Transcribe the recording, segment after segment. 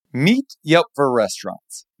Meet Yelp for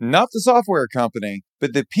restaurants. Not the software company,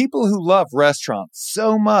 but the people who love restaurants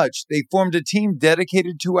so much they formed a team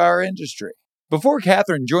dedicated to our industry. Before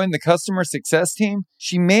Catherine joined the customer success team,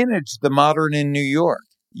 she managed the Modern in New York.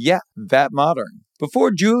 Yeah, that Modern.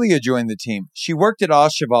 Before Julia joined the team, she worked at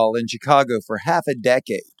Aucheval in Chicago for half a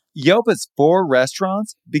decade. Yelp is for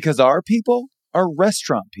restaurants because our people are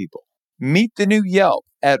restaurant people. Meet the new Yelp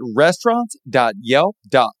at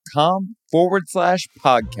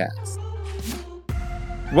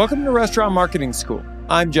restaurants.yelp.com/podcast. Welcome to Restaurant Marketing School.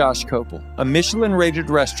 I'm Josh Kopel, a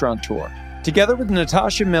Michelin-rated restaurateur. Together with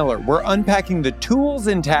Natasha Miller, we're unpacking the tools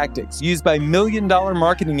and tactics used by million-dollar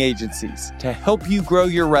marketing agencies to help you grow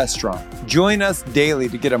your restaurant. Join us daily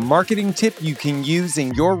to get a marketing tip you can use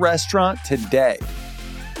in your restaurant today.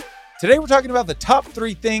 Today, we're talking about the top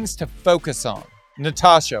 3 things to focus on.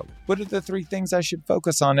 Natasha, what are the 3 things I should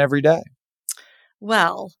focus on every day?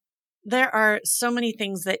 Well, there are so many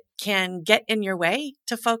things that can get in your way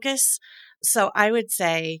to focus. So I would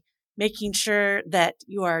say making sure that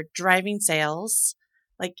you are driving sales.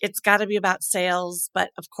 Like it's got to be about sales,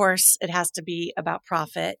 but of course it has to be about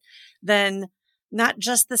profit. Then not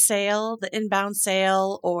just the sale, the inbound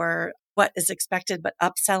sale or what is expected, but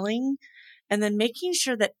upselling. And then making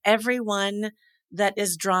sure that everyone that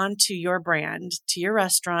is drawn to your brand, to your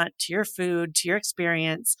restaurant, to your food, to your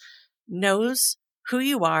experience knows who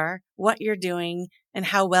you are, what you're doing, and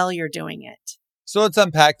how well you're doing it. So let's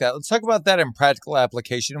unpack that. Let's talk about that in practical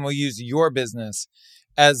application, and we'll use your business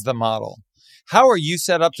as the model. How are you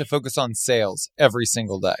set up to focus on sales every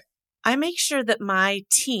single day? I make sure that my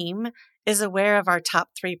team is aware of our top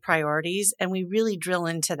 3 priorities, and we really drill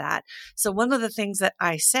into that. So one of the things that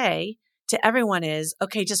I say to everyone is,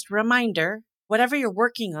 okay, just a reminder, whatever you're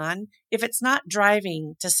working on, if it's not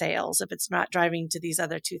driving to sales, if it's not driving to these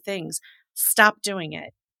other 2 things, stop doing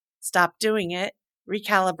it. Stop doing it,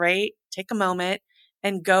 recalibrate, take a moment,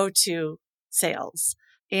 and go to sales.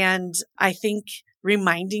 And I think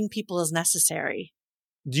reminding people is necessary.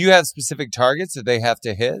 Do you have specific targets that they have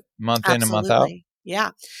to hit month in and month out?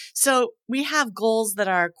 Yeah. So we have goals that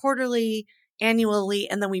are quarterly, annually,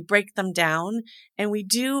 and then we break them down and we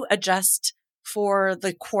do adjust for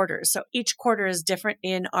the quarters. So each quarter is different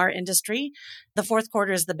in our industry. The fourth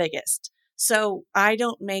quarter is the biggest. So I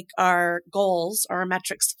don't make our goals or our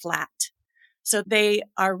metrics flat. So they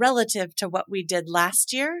are relative to what we did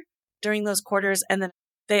last year during those quarters, and then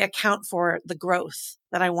they account for the growth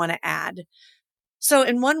that I want to add. So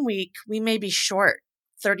in 1 week, we may be short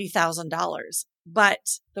 $30,000,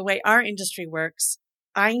 but the way our industry works,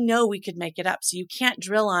 I know we could make it up. So you can't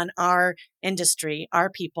drill on our industry, our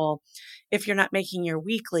people, if you're not making your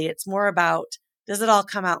weekly. It's more about, does it all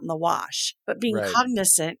come out in the wash? But being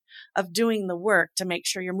cognizant of doing the work to make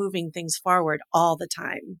sure you're moving things forward all the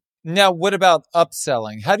time. Now, what about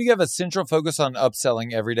upselling? How do you have a central focus on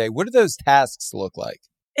upselling every day? What do those tasks look like?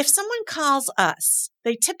 If someone calls us,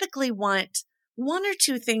 they typically want 1 or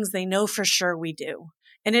 2 things they know for sure we do.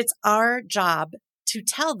 And it's our job to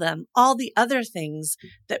tell them all the other things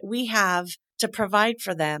that we have to provide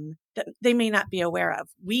for them that they may not be aware of.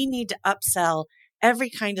 We need to upsell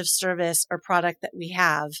every kind of service or product that we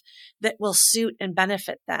have that will suit and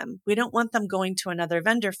benefit them. We don't want them going to another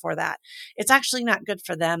vendor for that. It's actually not good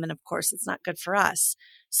for them. And of course, it's not good for us.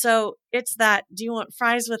 So it's that, do you want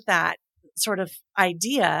fries with that sort of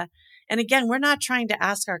idea? And again, we're not trying to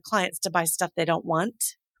ask our clients to buy stuff they don't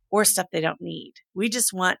want or stuff they don't need. We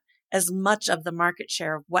just want as much of the market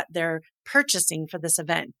share of what they're purchasing for this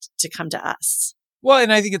event to come to us. Well,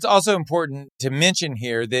 and I think it's also important to mention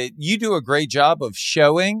here that you do a great job of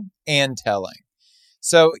showing and telling.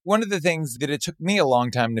 So one of the things that it took me a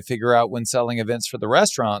long time to figure out when selling events for the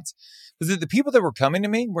restaurants was that the people that were coming to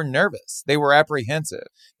me were nervous. They were apprehensive.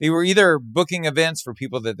 They were either booking events for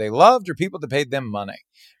people that they loved or people that paid them money.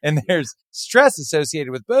 And there's stress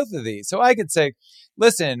associated with both of these. So I could say,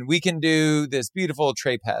 listen, we can do this beautiful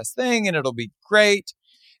tray pass thing and it'll be great.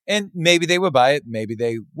 And maybe they would buy it, maybe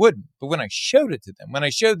they wouldn't. But when I showed it to them, when I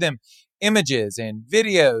showed them images and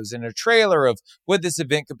videos and a trailer of what this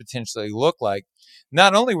event could potentially look like,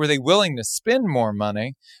 not only were they willing to spend more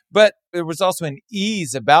money, but there was also an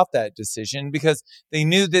ease about that decision because they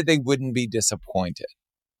knew that they wouldn't be disappointed.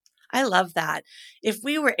 I love that. If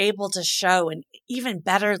we were able to show and even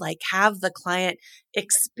better, like have the client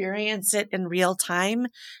experience it in real time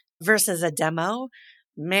versus a demo,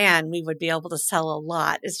 man, we would be able to sell a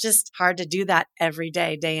lot. It's just hard to do that every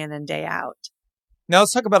day, day in and day out. Now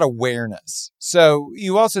let's talk about awareness. So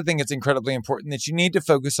you also think it's incredibly important that you need to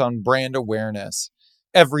focus on brand awareness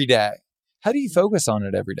every day. How do you focus on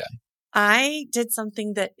it every day? I did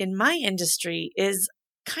something that in my industry is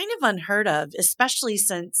kind of unheard of, especially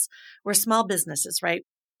since we're small businesses, right?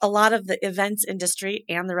 A lot of the events industry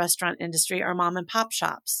and the restaurant industry are mom and pop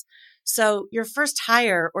shops. So your first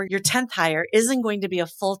hire or your 10th hire isn't going to be a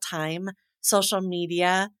full-time social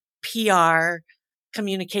media, PR,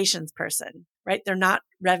 communications person, right? They're not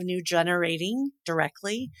revenue generating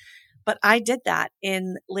directly. But I did that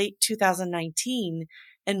in late 2019.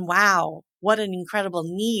 And wow, what an incredible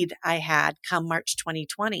need I had come March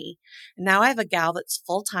 2020. And now I have a gal that's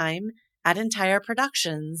full-time at Entire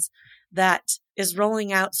Productions that is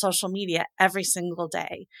rolling out social media every single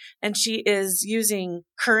day. And she is using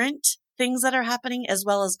current things that are happening as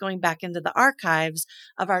well as going back into the archives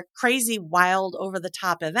of our crazy, wild,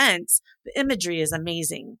 over-the-top events. The imagery is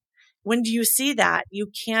amazing. When you see that,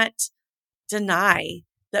 you can't deny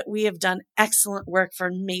that we have done excellent work for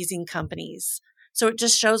amazing companies. So it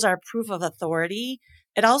just shows our proof of authority.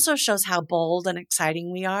 It also shows how bold and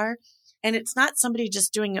exciting we are. And it's not somebody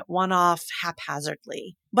just doing it one-off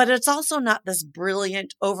haphazardly, but it's also not this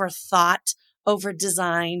brilliant, overthought,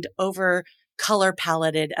 over-designed, over-color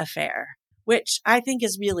paletted affair, which I think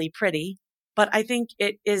is really pretty, but I think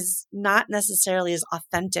it is not necessarily as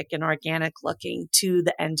authentic and organic looking to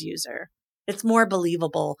the end user. It's more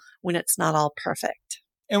believable when it's not all perfect.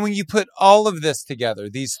 And when you put all of this together,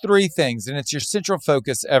 these three things, and it's your central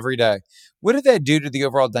focus every day, what did that do to the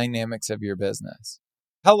overall dynamics of your business?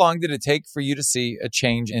 How long did it take for you to see a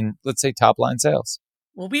change in, let's say, top line sales?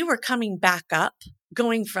 Well, we were coming back up,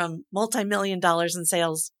 going from multi-million dollars in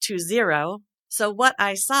sales to zero. So what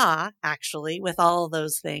I saw actually with all of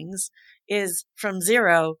those things is from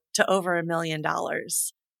zero to over $1 million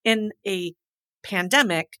in a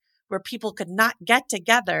pandemic where people could not get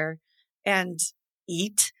together and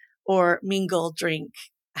eat or mingle, drink,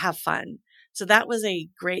 have fun. So that was a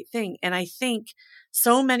great thing. And I think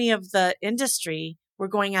so many of the industry were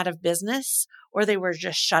going out of business or they were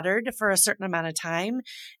just shuttered for a certain amount of time.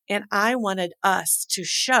 And I wanted us to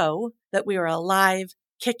show that we were alive,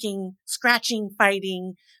 kicking, scratching,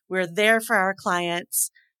 fighting. We're there for our clients.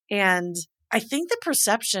 And I think the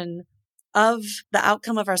perception of the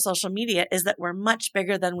outcome of our social media is that we're much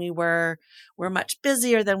bigger than we were. We're much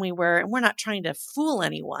busier than we were. And we're not trying to fool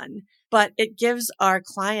anyone, but it gives our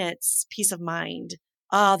clients peace of mind.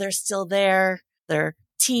 Oh, they're still there. Their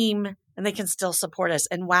team, and they can still support us.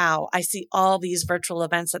 And wow, I see all these virtual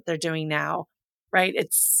events that they're doing now, right?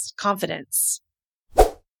 It's confidence.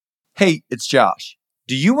 Hey, it's Josh.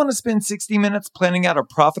 Do you want to spend 60 minutes planning out a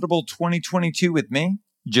profitable 2022 with me?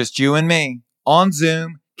 Just you and me on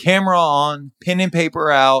Zoom, camera on, pen and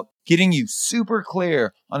paper out, getting you super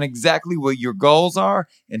clear on exactly what your goals are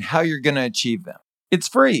and how you're going to achieve them. It's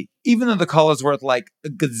free, even though the call is worth like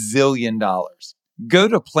 $1 gazillion. Go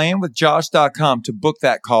to planwithjosh.com to book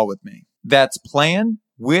that call with me. That's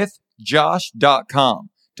planwithjosh.com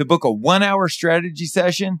to book a 1-hour strategy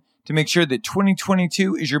session to make sure that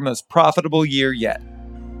 2022 is your most profitable year yet.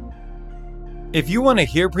 If you want to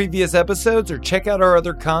hear previous episodes or check out our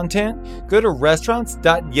other content, go to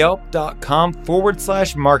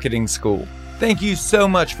restaurants.yelp.com/marketing school. Thank you so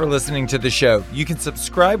much for listening to the show. You can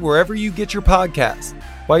subscribe wherever you get your podcasts.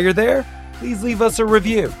 While you're there, please leave us a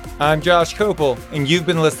review. I'm Josh Kopel, and you've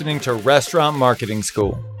been listening to Restaurant Marketing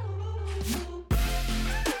School.